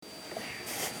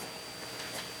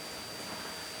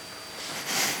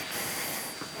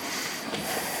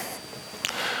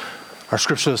Our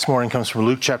scripture this morning comes from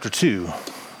Luke chapter 2.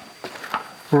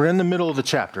 We're in the middle of the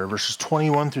chapter, verses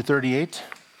 21 through 38.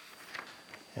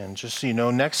 And just so you know,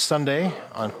 next Sunday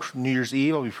on New Year's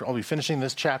Eve, I'll be finishing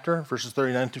this chapter, verses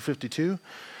 39 through 52.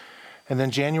 And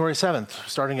then January 7th,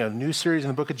 starting a new series in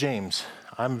the book of James.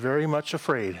 I'm very much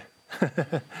afraid.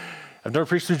 I've never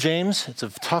preached through James. It's a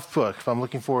tough book, but I'm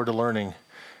looking forward to learning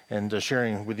and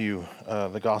sharing with you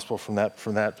the gospel from that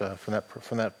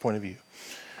point of view.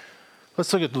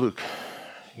 Let's look at Luke.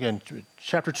 Again,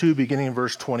 chapter 2, beginning in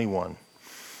verse 21.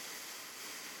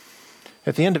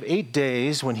 At the end of 8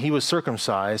 days, when he was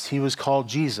circumcised, he was called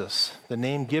Jesus, the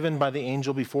name given by the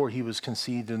angel before he was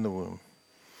conceived in the womb.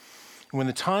 And when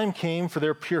the time came for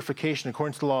their purification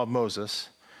according to the law of Moses,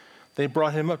 they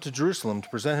brought him up to Jerusalem to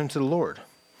present him to the Lord.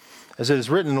 As it is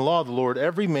written in the law of the Lord,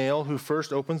 every male who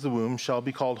first opens the womb shall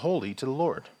be called holy to the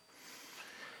Lord,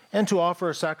 and to offer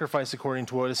a sacrifice according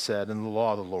to what is said in the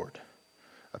law of the Lord,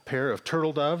 a pair of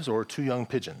turtle doves or 2 young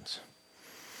pigeons.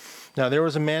 Now there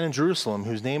was a man in Jerusalem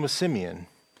whose name was Simeon,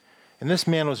 and this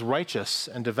man was righteous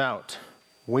and devout,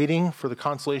 waiting for the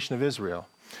consolation of Israel,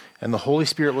 and the Holy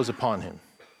Spirit was upon him.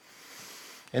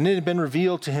 And it had been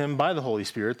revealed to him by the Holy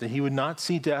Spirit that he would not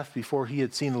see death before he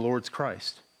had seen the Lord's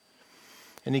Christ.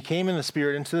 And he came in the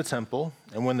Spirit into the temple,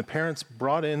 and when the parents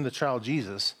brought in the child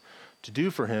Jesus to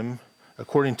do for him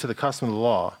according to the custom of the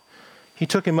law, he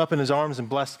took him up in his arms and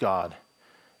blessed God,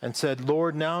 and said,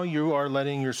 Lord, now you are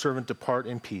letting your servant depart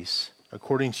in peace,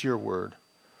 according to your word.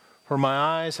 For my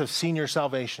eyes have seen your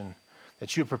salvation,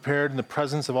 that you have prepared in the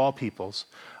presence of all peoples,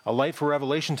 a light for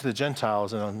revelation to the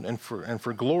Gentiles and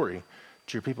for glory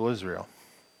to your people Israel.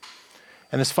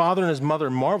 And his father and his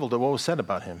mother marveled at what was said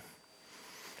about him.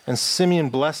 And Simeon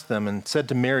blessed them and said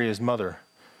to Mary his mother,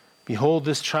 Behold,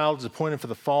 this child is appointed for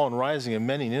the fall and rising of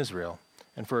many in Israel,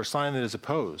 and for a sign that is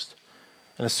opposed.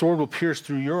 And a sword will pierce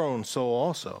through your own soul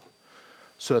also,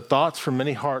 so that thoughts from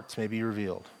many hearts may be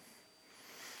revealed.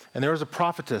 And there was a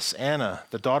prophetess, Anna,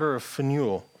 the daughter of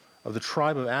Phanuel, of the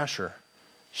tribe of Asher.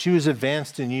 She was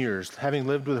advanced in years, having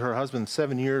lived with her husband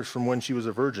 7 years from when she was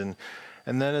a virgin,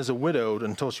 and then as a widowed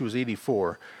until she was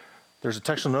 84. There's a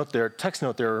text note there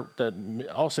that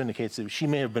also indicates that she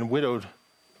may have been widowed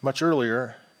much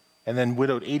earlier, and then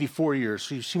widowed 84 years.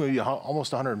 She may be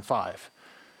almost 105.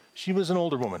 She was an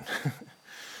older woman.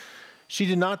 She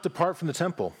did not depart from the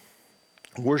temple,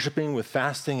 worshiping with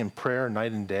fasting and prayer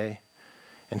night and day.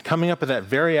 And coming up at that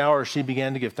very hour, she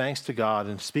began to give thanks to God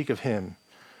and speak of him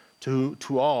to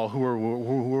all who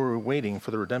were waiting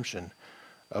for the redemption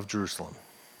of Jerusalem.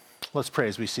 Let's pray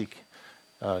as we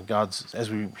as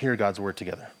we hear God's word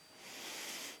together.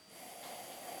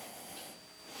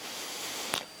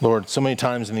 Lord, so many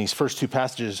times in these first 2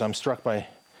 passages, I'm struck by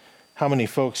how many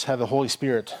folks have the Holy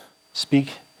Spirit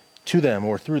speak to them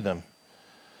or through them.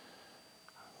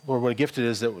 Lord, what a gift it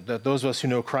is that those of us who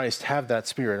know Christ have that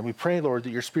Spirit. And we pray, Lord, that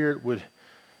your Spirit would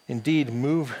indeed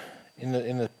move in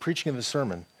the preaching of the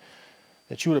sermon,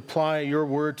 that you would apply your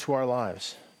word to our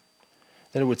lives,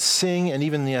 that it would sing and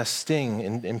even sting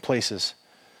in places.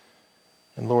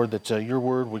 And Lord, that your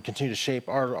word would continue to shape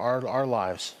our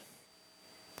lives.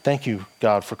 Thank you,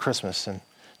 God, for Christmas, and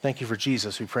thank you for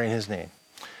Jesus. We pray in his name.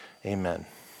 Amen.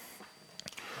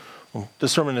 Well,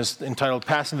 this sermon is entitled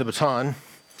Passing the Baton.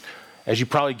 As you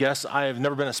probably guessed, I have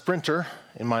never been a sprinter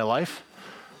in my life,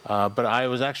 but I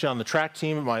was actually on the track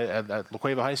team at La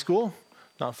Cueva High School,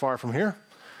 not far from here,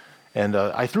 and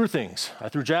I threw things. I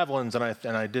threw javelins, and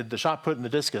I did the shot put and the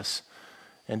discus,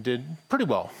 and did pretty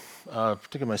well,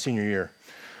 particularly my senior year.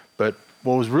 But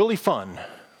what was really fun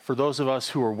for those of us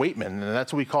who were weightmen, and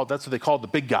that's what they called the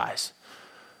big guys,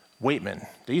 weightmen.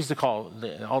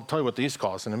 I'll tell you what they used to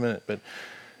call us in a minute, but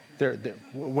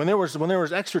when there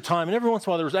was extra time, and every once in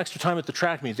a while there was extra time at the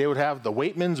track meet, they would have the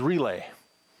weightmen's relay.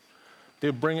 They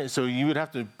would bring it, so you would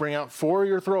have to bring out 4 of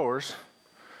your throwers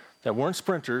that weren't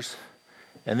sprinters,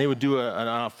 and they would do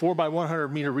a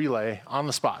 4x100 meter relay on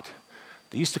the spot.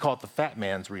 They used to call it the fat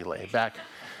man's relay back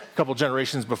a couple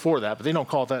generations before that, but they don't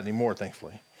call it that anymore,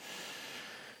 thankfully.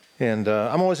 And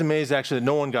I'm always amazed, actually, that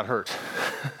no one got hurt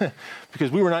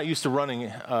because we were not used to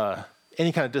running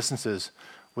any kind of distances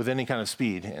with any kind of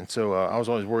speed. And so I was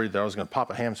always worried that I was going to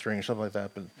pop a hamstring or something like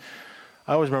that. But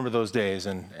I always remember those days.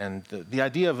 And the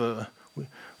idea of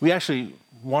we actually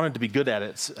wanted to be good at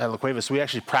it at La Cueva, so we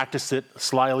actually practiced it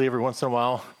slyly every once in a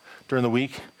while during the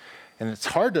week. And it's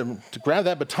hard to grab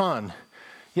that baton.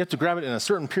 You have to grab it in a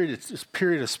certain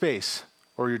period of space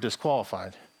or you're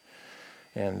disqualified.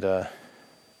 And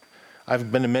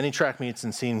I've been to many track meets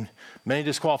and seen many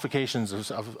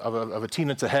disqualifications of a team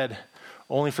that's ahead,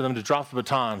 only for them to drop the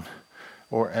baton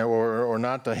or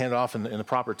not to hand it off in the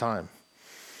proper time.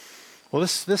 Well,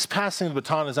 this passing of the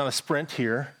baton is on a sprint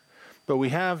here, but we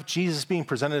have Jesus being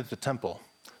presented at the temple.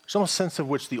 There's almost a sense of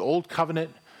which the old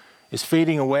covenant is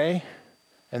fading away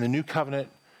and the new covenant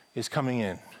is coming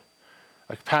in.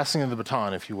 Like passing of the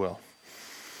baton, if you will.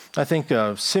 I think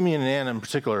Simeon and Anna in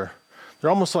particular, they're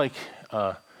almost like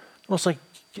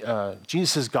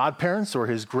Jesus' godparents or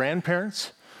his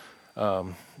grandparents.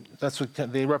 That's what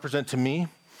they represent to me.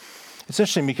 It's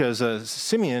interesting because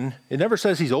Simeon, it never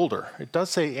says he's older. It does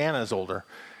say Anna is older.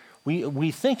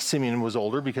 We think Simeon was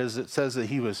older because it says that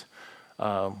he was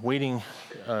waiting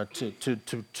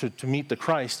to meet the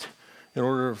Christ in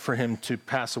order for him to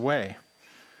pass away,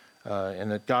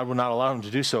 and that God would not allow him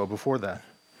to do so before that.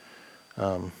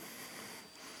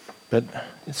 But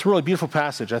it's a really beautiful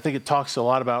passage. I think it talks a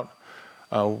lot about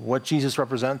what Jesus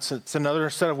represents. It's another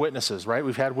set of witnesses, right?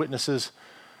 We've had witnesses,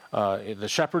 the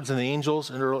shepherds and the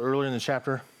angels earlier in the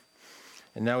chapter,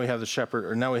 and now we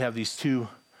have these two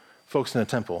folks in the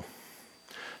temple.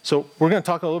 So we're going to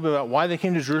talk a little bit about why they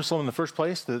came to Jerusalem in the first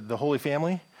place, the Holy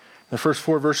Family, the first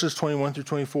 4 verses, 21 through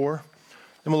 24.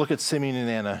 Then we'll look at Simeon and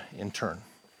Anna in turn.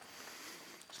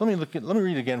 So let me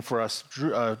read again for us,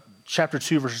 chapter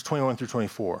 2, verses 21 through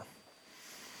 24.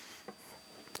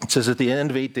 It says, at the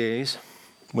end of 8 days,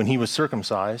 when he was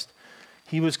circumcised,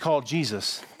 he was called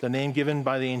Jesus, the name given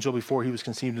by the angel before he was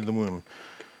conceived in the womb.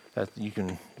 That you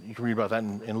can read about that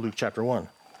in Luke chapter 1.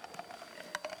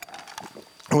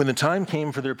 And when the time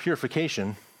came for their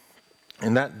purification,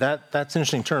 and that's an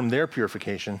interesting term, their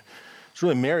purification, it's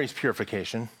really Mary's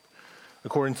purification.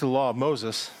 According to the law of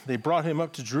Moses, they brought him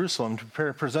up to Jerusalem to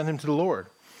present him to the Lord.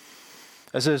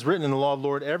 As it is written in the law of the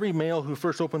Lord, every male who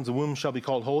first opens the womb shall be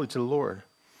called holy to the Lord,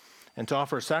 and to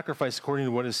offer a sacrifice according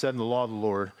to what is said in the law of the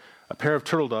Lord, a pair of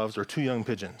turtle doves or 2 young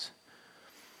pigeons.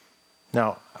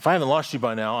 Now, if I haven't lost you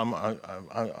by now,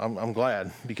 I'm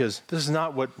glad, because this is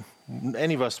not what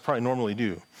any of us probably normally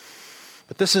do.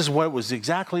 But this is what was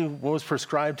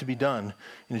prescribed to be done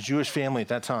in a Jewish family at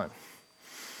that time.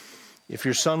 If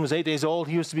your son was 8 days old,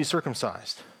 he was to be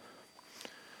circumcised.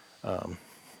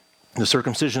 The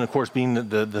circumcision, of course, being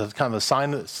the kind of the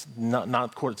sign,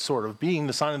 being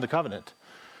the sign of the covenant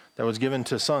that was given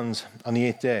to sons on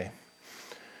the 8th day.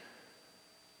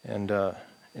 And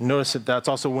notice that that's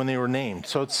also when they were named.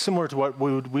 So it's similar to what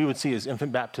we would see as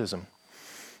infant baptism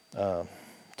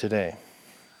today.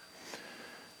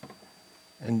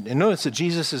 And notice that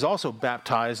Jesus is also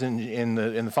baptized in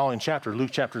the following chapter,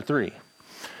 Luke chapter 3.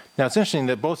 Now it's interesting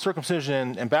that both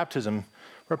circumcision and baptism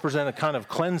represent a kind of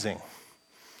cleansing,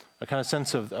 a kind of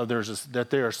sense of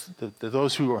that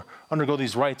those who undergo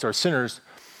these rites are sinners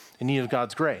in need of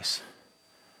God's grace.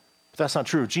 But that's not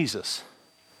true of Jesus.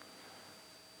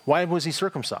 Why was he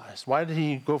circumcised? Why did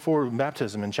he go forward with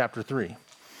baptism in chapter 3?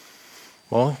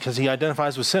 Well, because he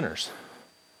identifies with sinners.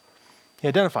 He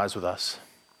identifies with us.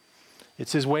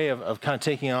 It's his way of kind of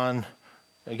taking on,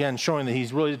 again, showing that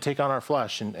he's willing to take on our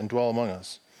flesh and dwell among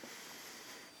us.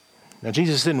 Now,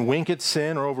 Jesus didn't wink at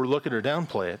sin or overlook it or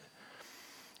downplay it.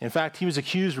 In fact, he was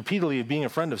accused repeatedly of being a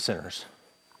friend of sinners,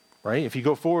 right? If you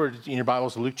go forward in your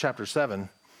Bibles to Luke chapter 7,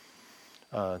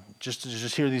 just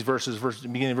hear these verses,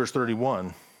 beginning of verse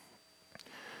 31.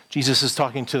 Jesus is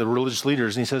talking to the religious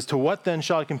leaders, and he says, "To what then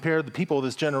shall I compare the people of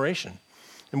this generation?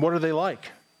 And what are they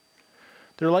like?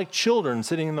 They're like children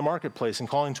sitting in the marketplace and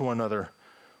calling to one another,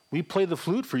 'We played the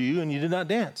flute for you, and you did not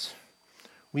dance.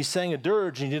 We sang a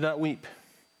dirge, and you did not weep.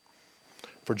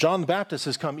 For John the Baptist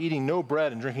has come eating no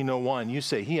bread and drinking no wine. You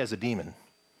say, he has a demon.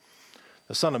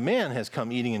 The Son of Man has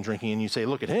come eating and drinking, and you say,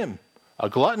 look at him, a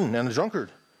glutton and a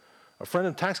drunkard, a friend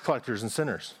of tax collectors and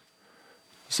sinners.'"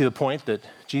 You see the point that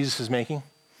Jesus is making?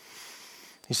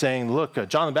 He's saying, look,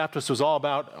 John the Baptist was all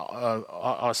about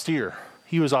austere.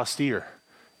 He was austere.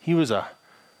 He was a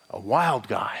wild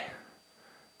guy,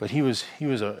 but he was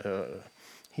a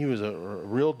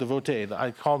real devotee.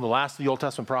 I call him the last of the Old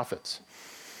Testament prophets.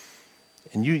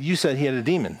 And you said he had a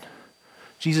demon.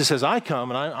 Jesus says, I come,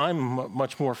 and I'm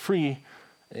much more free,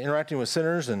 interacting with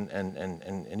sinners and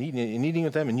eating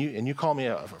with them, and you call me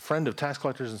a friend of tax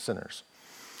collectors and sinners.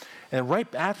 And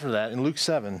right after that, in Luke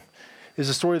 7, is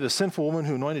the story of the sinful woman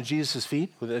who anointed Jesus'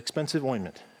 feet with expensive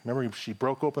ointment. Remember, she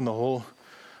broke open the whole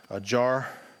jar,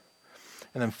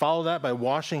 and then followed that by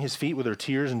washing his feet with her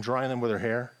tears and drying them with her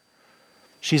hair.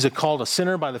 She's called a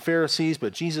sinner by the Pharisees,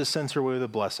 but Jesus sends her away with a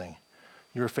blessing.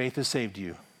 Your faith has saved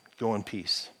you. Go in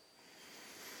peace.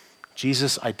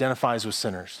 Jesus identifies with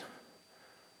sinners.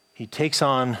 He takes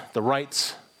on the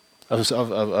rights of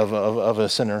a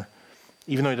sinner,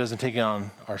 even though he doesn't take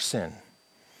on our sin.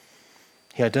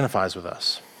 He identifies with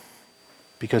us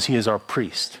because he is our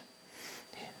priest.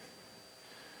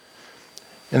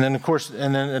 And then, of course,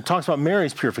 and then it talks about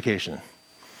Mary's purification.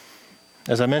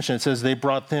 As I mentioned, it says they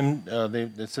brought them,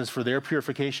 it says for their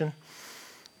purification.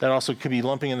 That also could be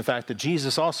lumping in the fact that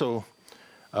Jesus also,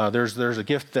 there's a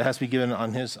gift that has to be given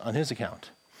on his account.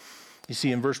 You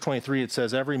see in verse 23, it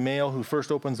says, every male who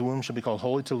first opens the womb shall be called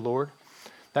holy to the Lord.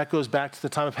 That goes back to the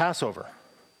time of Passover,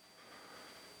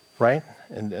 right?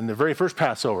 And the very first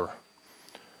Passover,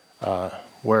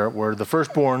 where the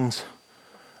firstborns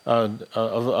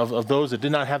of those that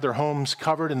did not have their homes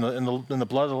covered in the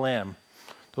blood of the Lamb,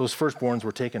 those firstborns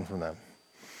were taken from them.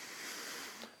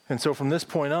 And so from this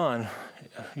point on,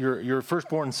 your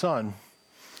firstborn son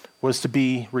was to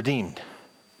be redeemed,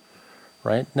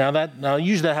 right? Now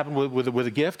usually that happened with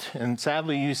a gift, and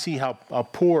sadly you see how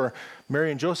poor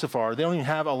Mary and Joseph are. They don't even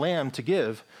have a lamb to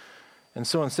give, and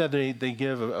so instead they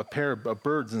give a pair of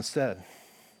birds instead.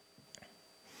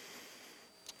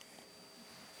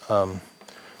 Now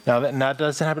that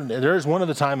doesn't happen. There is one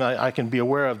other time I can be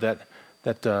aware of that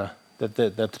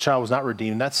the child was not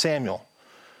redeemed. That's Samuel,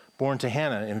 born to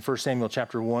Hannah in 1 Samuel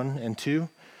chapter 1 and 2.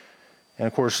 And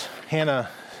of course, Hannah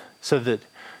said that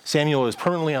Samuel is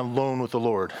permanently on loan with the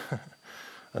Lord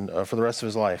and, for the rest of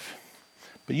his life.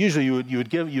 But usually you would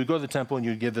go to the temple and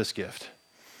you would give this gift.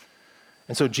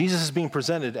 And so Jesus is being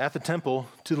presented at the temple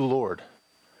to the Lord,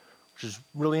 which is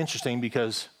really interesting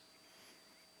because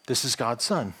this is God's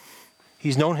son.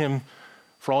 He's known him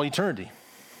for all eternity.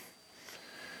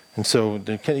 And so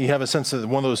you have a sense of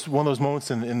one of those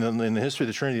moments in the history of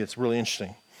the Trinity that's really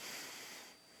interesting.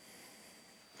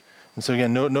 And so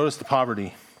again, notice the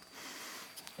poverty.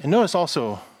 And notice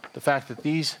also the fact that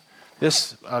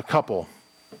this couple,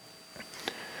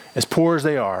 as poor as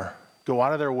they are, go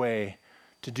out of their way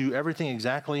to do everything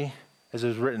exactly as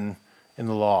is written in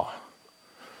the law.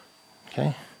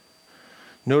 Okay?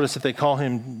 Notice that they call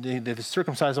him, they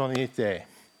circumcise him on the 8th day.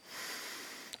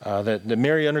 That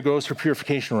Mary undergoes her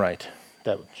purification rite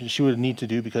that she would need to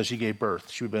do because she gave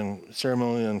birth. She would have been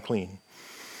ceremonially unclean.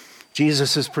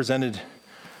 Jesus is presented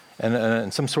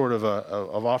and some sort of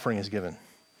offering is given.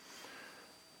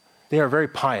 They are very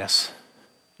pious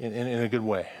in a good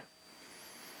way.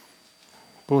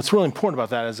 But what's really important about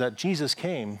that is that Jesus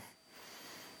came,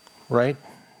 right,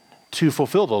 to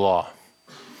fulfill the law.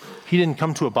 He didn't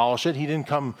come to abolish it. He didn't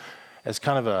come as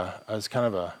kind of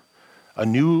a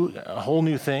whole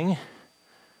new thing.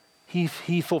 He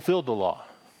fulfilled the law,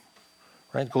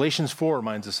 right? Galatians 4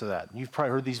 reminds us of that. You've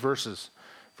probably heard these verses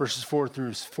 4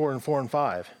 and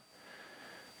 5.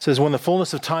 It says, when the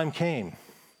fullness of time came,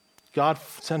 God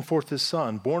sent forth his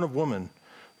son, born of woman,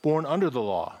 born under the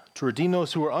law, to redeem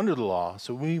those who were under the law,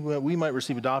 so we might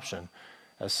receive adoption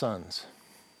as sons.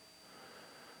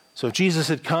 So if Jesus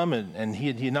had come and he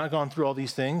had not gone through all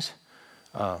these things,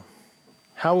 how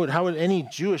would any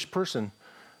Jewish person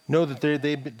know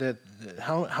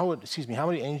how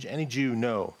would any Jew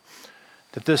know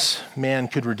that this man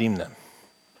could redeem them?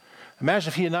 Imagine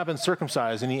if he had not been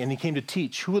circumcised and he came to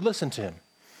teach. Who would listen to him?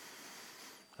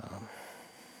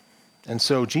 And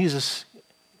so Jesus'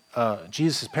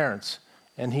 parents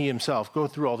and he himself go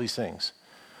through all these things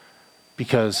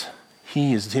because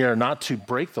he is there not to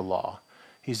break the law.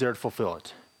 He's there to fulfill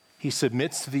it. He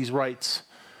submits to these rites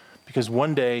because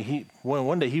one day he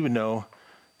would know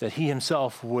that he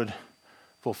himself would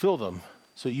fulfill them,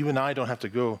 so you and I don't have to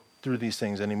go through these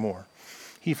things anymore.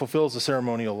 He fulfills the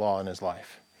ceremonial law in his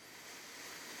life.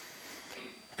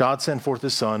 God sent forth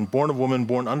his son, born of woman,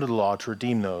 born under the law, to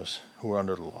redeem those who are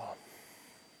under the law.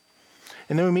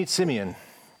 And then we meet Simeon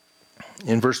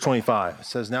in verse 25. It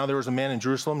says, now there was a man in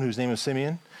Jerusalem whose name was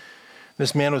Simeon.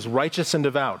 This man was righteous and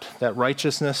devout. That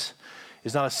righteousness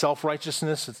is not a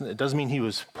self-righteousness. It doesn't mean he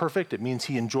was perfect. It means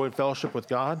he enjoyed fellowship with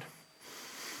God.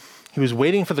 He was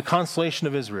waiting for the consolation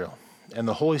of Israel, and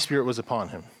the Holy Spirit was upon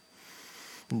him.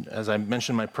 As I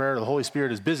mentioned in my prayer, the Holy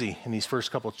Spirit is busy in these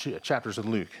first couple chapters of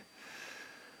Luke.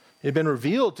 It had been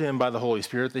revealed to him by the Holy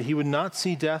Spirit that he would not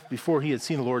see death before he had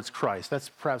seen the Lord's Christ. That's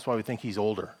perhaps why we think he's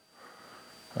older.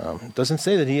 It doesn't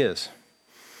say that he is.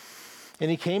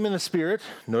 And he came in the Spirit,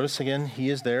 notice again, he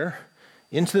is there,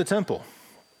 into the temple.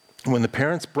 When the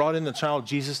parents brought in the child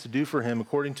Jesus to do for him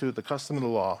according to the custom of the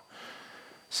law,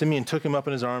 Simeon took him up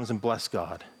in his arms and blessed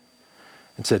God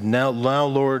and said, now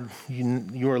Lord,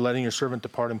 you are letting your servant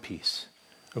depart in peace,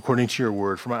 according to your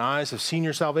word. For my eyes have seen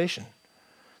your salvation,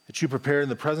 that you prepared in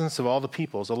the presence of all the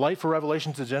peoples, a light for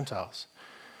revelation to the Gentiles,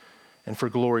 and for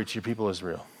glory to your people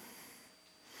Israel.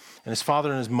 And his father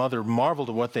and his mother marveled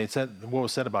at what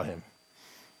was said about him.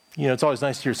 You know, it's always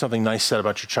nice to hear something nice said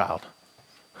about your child.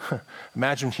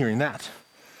 Imagine hearing that.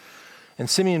 And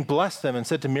Simeon blessed them and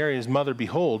said to Mary, his mother,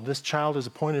 behold, this child is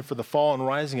appointed for the fall and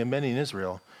rising of many in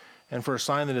Israel, and for a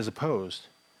sign that is opposed,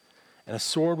 and a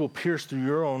sword will pierce through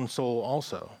your own soul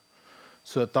also,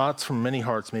 so that thoughts from many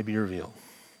hearts may be revealed.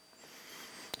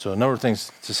 So a number of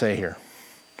things to say here.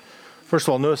 First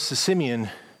of all, notice that Simeon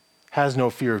has no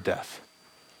fear of death.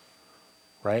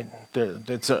 Right?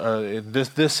 It's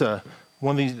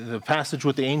one of the passage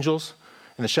with the angels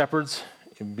and the shepherds,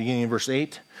 beginning in verse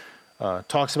 8,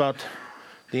 talks about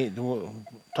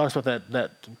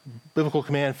that biblical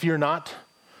command, fear not.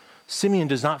 Simeon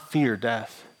does not fear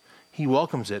death. He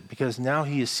welcomes it because now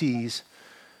he sees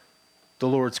the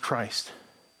Lord's Christ.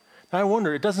 Now I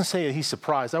wonder, it doesn't say that he's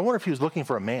surprised. I wonder if he was looking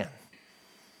for a man.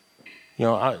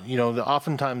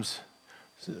 Oftentimes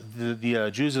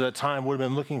the Jews at that time would have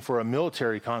been looking for a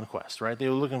military conquest, right? They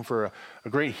were looking for a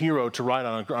great hero to ride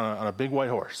on a big white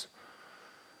horse.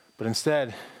 But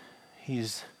instead,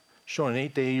 he's shown an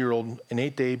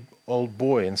 8-day-old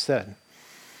boy instead.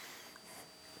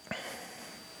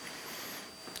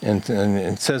 And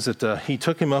it says that he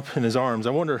took him up in his arms.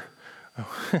 I wonder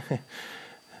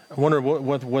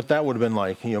what that would have been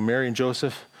like. Mary and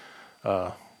Joseph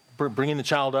bringing the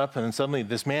child up, and then suddenly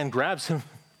this man grabs him.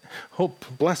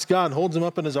 Bless God, holds him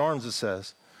up in his arms, it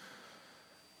says.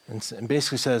 And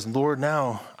basically says, Lord,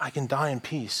 now I can die in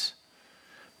peace.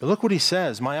 But look what he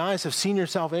says. My eyes have seen your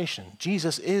salvation.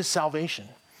 Jesus is salvation.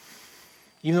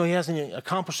 Even though he hasn't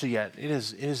accomplished it yet, it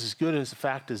is as good as the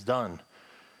fact is done,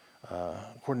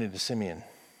 according to Simeon.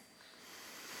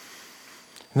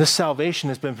 And this salvation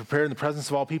has been prepared in the presence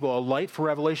of all people, a light for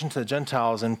revelation to the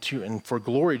Gentiles and for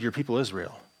glory to your people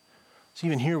Israel. So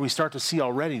even here we start to see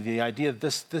already the idea that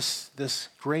this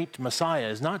great Messiah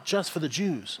is not just for the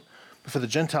Jews, but for the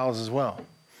Gentiles as well.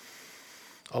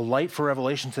 A light for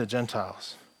revelation to the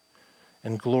Gentiles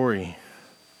and glory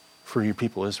for your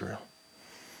people Israel.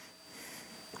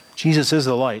 Jesus is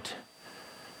the light.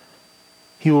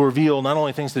 He will reveal not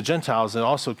only things to the Gentiles, it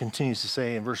also continues to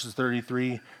say in verses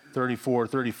 33, 34,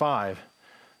 35,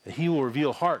 that he will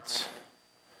reveal hearts.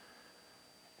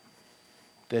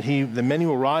 That many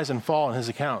will rise and fall on his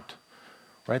account,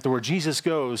 right? That where Jesus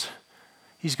goes,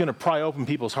 he's going to pry open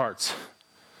people's hearts.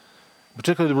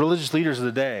 Particularly the religious leaders of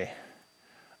the day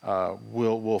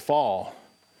will fall,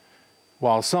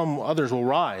 while some others will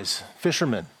rise.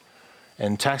 Fishermen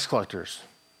and tax collectors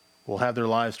will have their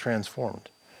lives transformed.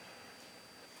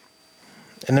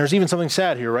 And there's even something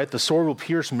sad here, right? The sword will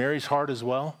pierce Mary's heart as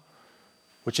well,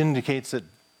 which indicates that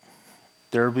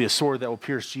there will be a sword that will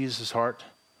pierce Jesus' heart.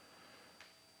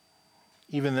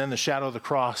 Even then, the shadow of the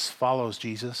cross follows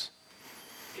Jesus,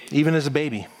 even as a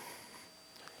baby.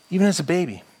 Even as a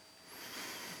baby.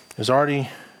 There's already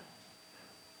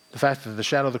the fact that the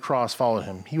shadow of the cross followed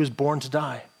him. He was born to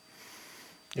die.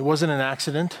 It wasn't an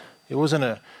accident. It wasn't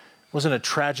a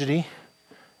tragedy.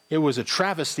 It was a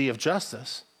travesty of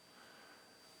justice,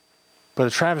 but a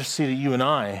travesty that you and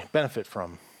I benefit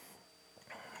from,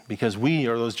 because we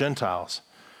are those Gentiles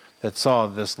that saw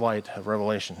this light of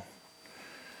revelation.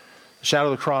 The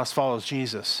shadow of the cross follows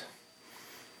Jesus.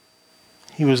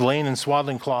 He was laying in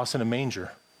swaddling cloths in a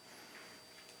manger.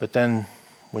 But then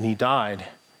when he died,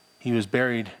 he was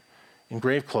buried in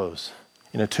grave clothes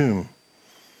in a tomb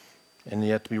and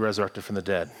yet to be resurrected from the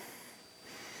dead.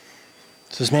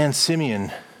 So this man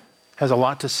Simeon has a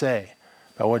lot to say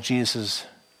about what Jesus'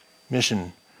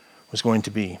 mission was going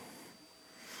to be.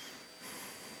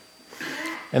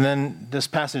 And then this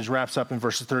passage wraps up in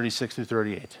verses 36 through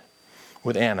 38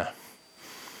 with Anna.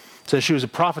 It says she was a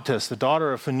prophetess, the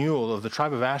daughter of Phanuel of the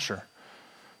tribe of Asher.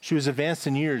 She was advanced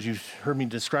in years. You've heard me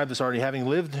describe this already, having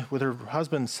lived with her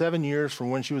husband 7 years from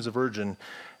when she was a virgin,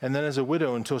 and then as a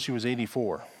widow until she was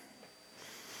 84.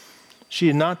 She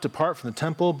did not depart from the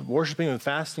temple, but worshiping with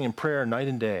fasting and prayer night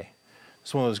and day.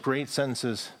 It's one of those great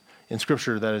sentences in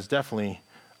Scripture that is definitely,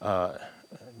 an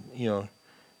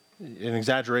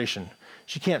exaggeration.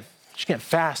 She can't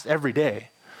fast every day,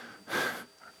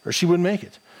 or she wouldn't make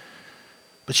it.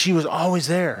 But she was always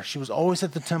there. She was always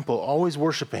at the temple, always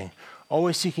worshiping,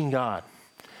 always seeking God.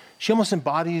 She almost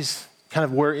embodies kind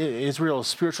of where Israel's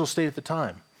spiritual state at the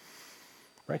time,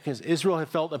 right? Because Israel had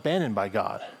felt abandoned by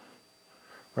God,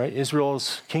 right?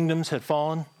 Israel's kingdoms had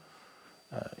fallen.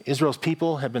 Israel's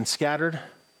people had been scattered.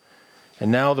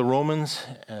 And now the Romans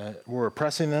were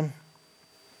oppressing them.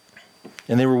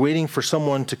 And they were waiting for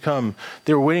someone to come.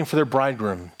 They were waiting for their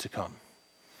bridegroom to come.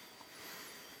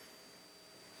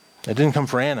 It didn't come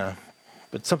for Anna,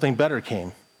 but something better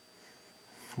came,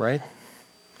 right?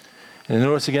 And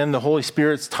notice again the Holy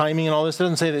Spirit's timing and all this. It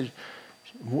doesn't say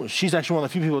that she's actually one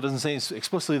of the few people that doesn't say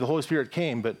explicitly the Holy Spirit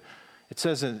came, but it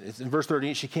says in verse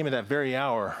 38, she came at that very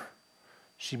hour.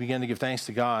 She began to give thanks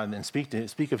to God and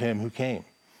speak of him who came.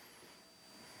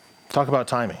 Talk about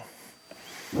timing.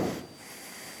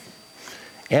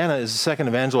 Anna is the second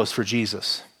evangelist for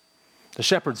Jesus. The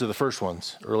shepherds are the first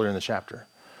ones earlier in the chapter.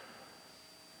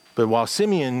 But while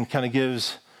Simeon kind of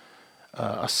gives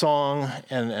a song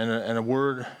and a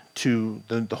word to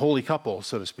the holy couple,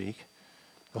 so to speak,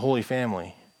 the Holy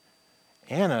Family,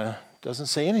 Anna doesn't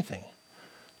say anything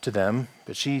to them,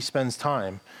 but she spends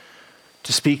time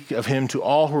to speak of him to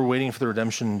all who are waiting for the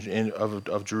redemption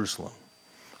of Jerusalem.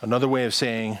 Another way of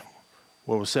saying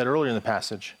what was said earlier in the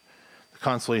passage, the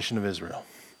consolation of Israel.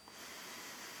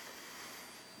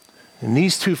 And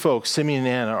these two folks, Simeon and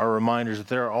Anna, are reminders that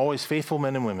there are always faithful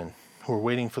men and women who are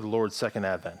waiting for the Lord's second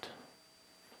advent.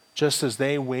 Just as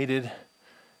they waited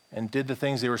and did the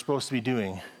things they were supposed to be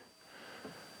doing,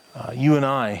 you and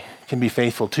I can be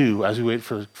faithful too as we wait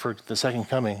for the second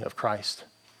coming of Christ.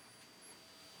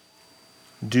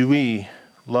 Do we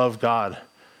love God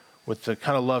with the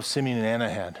kind of love Simeon and Anna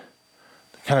had,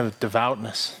 the kind of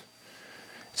devoutness?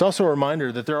 It's also a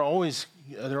reminder that there are always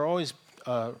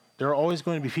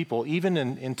going to be people, even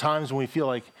in times when we feel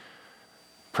like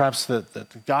perhaps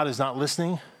that God is not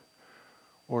listening,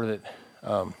 or that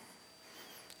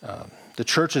the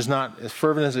church is not as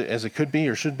fervent as it could be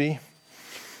or should be.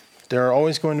 There are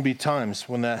always going to be times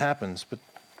when that happens, but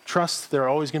trust there are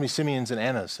always going to be Simeons and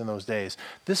Annas in those days.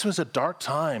 This was a dark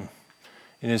time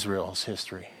in Israel's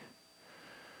history.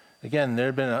 Again,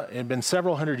 it had been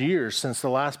several hundred years since the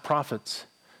last prophets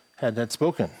had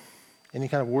spoken any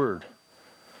kind of word.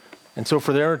 And so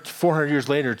for their 400 years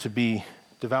later to be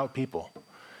devout people,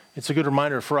 it's a good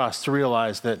reminder for us to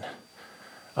realize that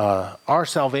our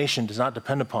salvation does not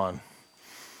depend upon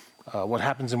what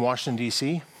happens in Washington,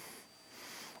 D.C.,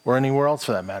 or anywhere else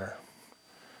for that matter.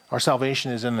 Our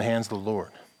salvation is in the hands of the Lord.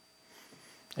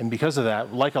 And because of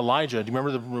that, like Elijah, do you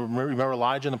remember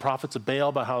Elijah and the prophets of Baal,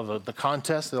 about how the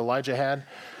contest that Elijah had,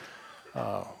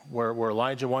 where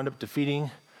Elijah wound up defeating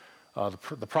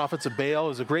the prophets of Baal? It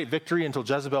was a great victory until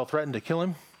Jezebel threatened to kill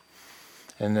him.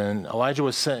 And then Elijah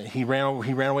was sent, he ran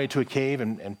away to a cave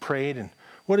and prayed. And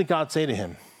what did God say to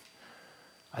him?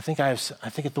 I think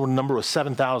the number was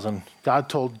 7,000. God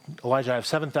told Elijah, I have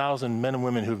 7,000 men and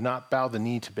women who have not bowed the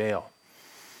knee to Baal.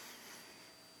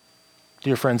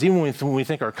 Dear friends, even when we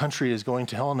think our country is going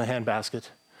to hell in the handbasket,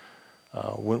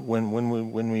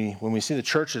 when we see the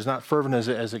church is not fervent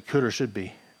as it could or should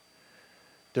be,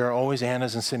 there are always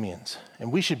Annas and Simeons,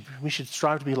 and we should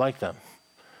strive to be like them.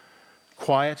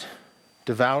 Quiet,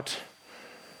 devout,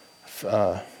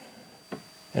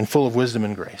 and full of wisdom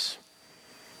and grace.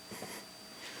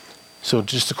 So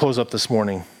just to close up this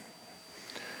morning,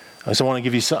 I want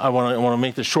to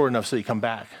make this short enough so you come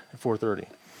back at 4:30.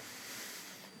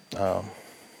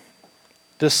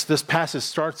 This passage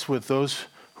starts with those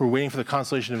who are waiting for the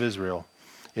consolation of Israel.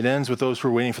 It ends with those who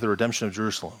are waiting for the redemption of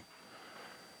Jerusalem.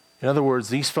 In other words,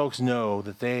 these folks know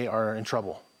that they are in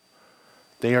trouble.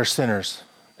 They are sinners,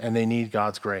 and they need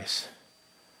God's grace.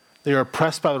 They are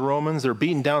oppressed by the Romans. They're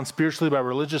beaten down spiritually by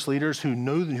religious leaders who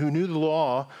knew the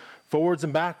law forwards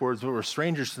and backwards, but were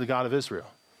strangers to the God of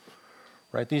Israel.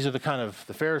 Right? These are the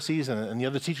Pharisees and the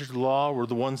other teachers of the law were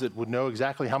the ones that would know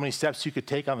exactly how many steps you could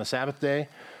take on the Sabbath day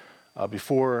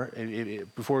before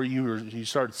you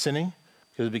started sinning,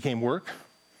 because it became work.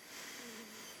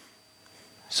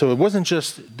 So it wasn't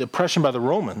just the oppression by the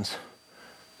Romans.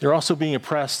 They're also being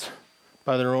oppressed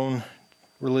by their own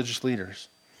religious leaders.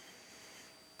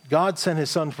 God sent his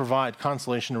son to provide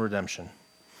consolation and redemption.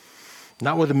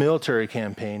 Not with a military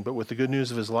campaign, but with the good news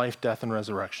of his life, death, and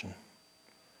resurrection.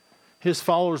 His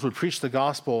followers would preach the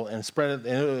gospel and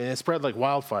it spread like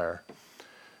wildfire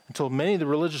until many of the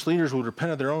religious leaders would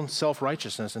repent of their own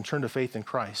self-righteousness and turn to faith in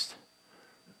Christ.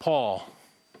 Paul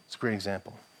is a great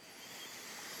example.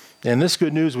 And this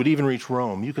good news would even reach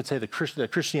Rome. You could say that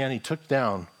Christianity took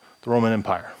down the Roman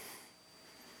Empire.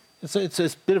 It's a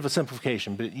bit of a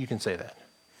simplification, but you can say that.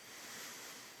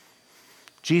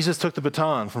 Jesus took the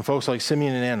baton from folks like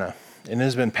Simeon and Anna, and it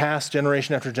has been passed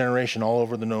generation after generation all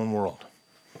over the known world.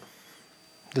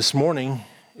 This morning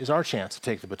is our chance to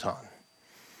take the baton.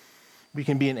 We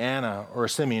can be an Anna or a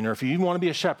Simeon, or if you want to be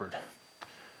a shepherd,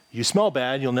 you smell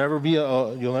bad, you'll never be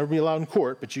allowed in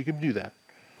court, but you can do that.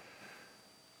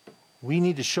 We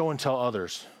need to show and tell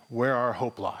others where our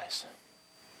hope lies.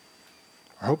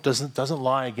 Our hope doesn't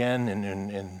lie again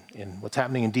in what's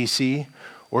happening in D.C.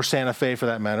 or Santa Fe for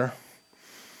that matter,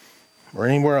 or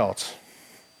anywhere else.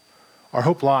 Our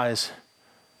hope lies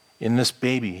in this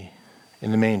baby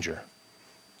in the manger,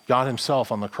 God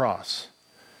himself on the cross.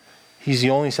 He's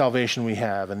the only salvation we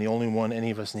have and the only one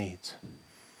any of us needs.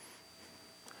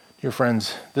 Dear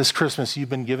friends, this Christmas you've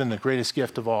been given the greatest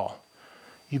gift of all.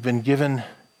 You've been given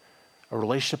a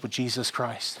relationship with Jesus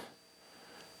Christ.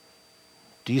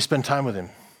 Do you spend time with him?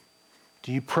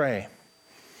 Do you pray?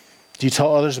 Do you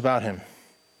tell others about him?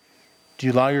 Do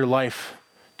you allow your life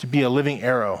to be a living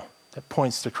arrow that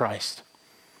points to Christ?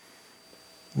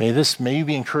 May you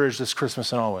be encouraged this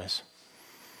Christmas and always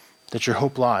that your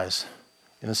hope lies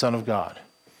in the Son of God,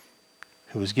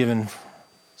 who was given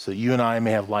so that you and I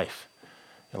may have life,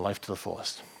 and life to the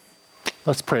fullest.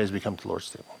 Let's pray as we come to the Lord's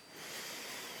table.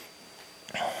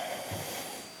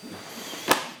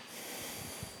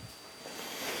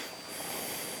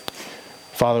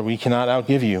 Father, we cannot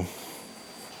outgive you.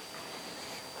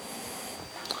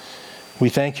 We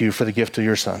thank you for the gift of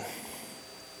your Son.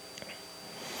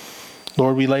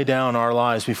 Lord, we lay down our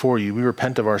lives before you. We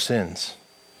repent of our sins.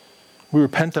 We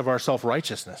repent of our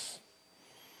self-righteousness.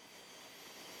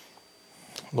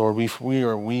 Lord, at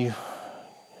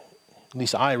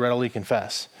least I readily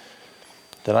confess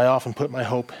that I often put my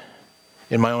hope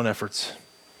in my own efforts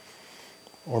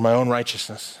or my own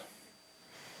righteousness.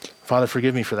 Father,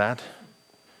 forgive me for that,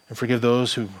 and forgive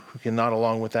those who cannot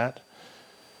along with that.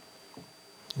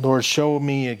 Lord, show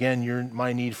me again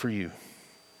my need for you.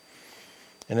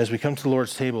 And as we come to the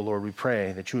Lord's table, Lord, we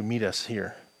pray that you would meet us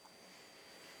here.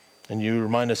 And you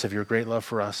remind us of your great love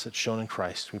for us that's shown in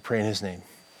Christ. We pray in his name.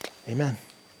 Amen.